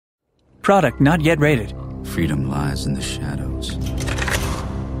Product not yet rated. Freedom lies in the shadows.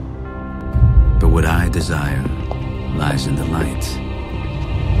 But what I desire lies in the light.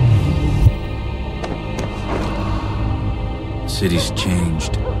 City's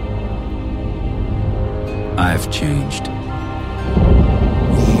changed. I've changed.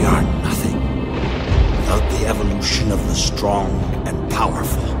 We are nothing without the evolution of the strong and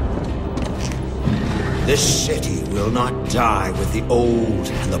powerful. This city will not die with the old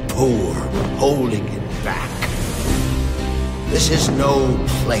and the poor holding it back. This is no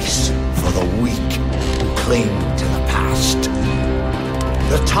place for the weak who cling to the past.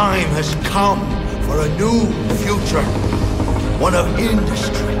 The time has come for a new future, one of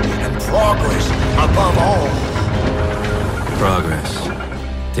industry and progress above all. Progress.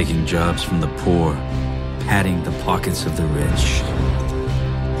 Taking jobs from the poor, padding the pockets of the rich.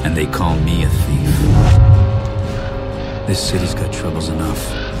 And they call me a thief. This city's got troubles enough.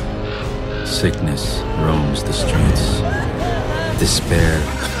 Sickness roams the streets. Despair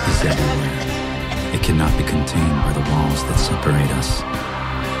is everywhere. It cannot be contained by the walls that separate us.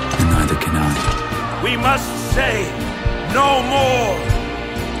 And neither can I. We must say, no more!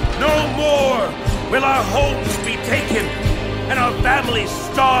 No more will our homes be taken and our families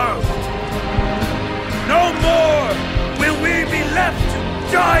starved. No more will we be left to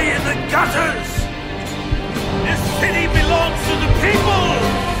die in the gutters. This city belongs to the people.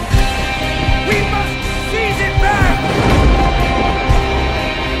 We must seize it back.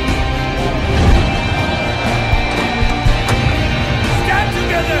 Stand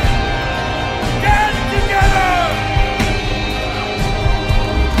together. Stand together.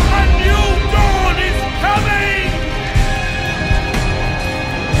 A new dawn is coming.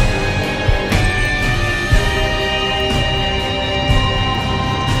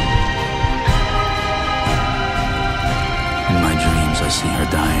 In my dreams, I see her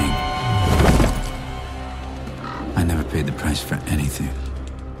dying. I never paid the price for anything.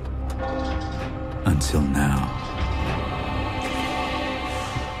 Until now.